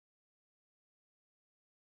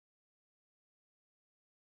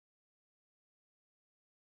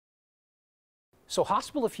So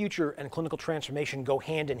hospital of the future and clinical transformation go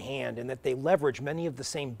hand in hand in that they leverage many of the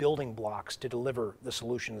same building blocks to deliver the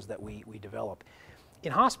solutions that we develop.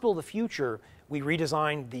 In hospital of the future, we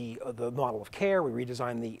redesigned the model of care, we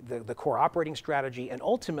redesigned the core operating strategy, and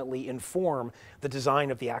ultimately inform the design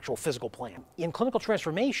of the actual physical plan. In clinical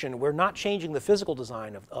transformation, we're not changing the physical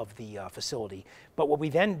design of the facility, but what we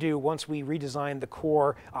then do once we redesign the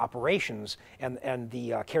core operations and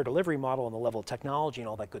the care delivery model and the level of technology and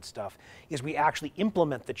all that good stuff, is we actually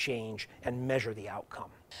implement the change and measure the outcome.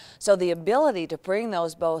 So the ability to bring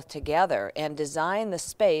those both together and design the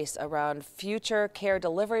space around future care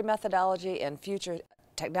delivery methodology and future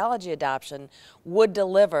technology adoption would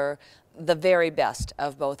deliver the very best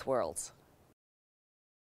of both worlds.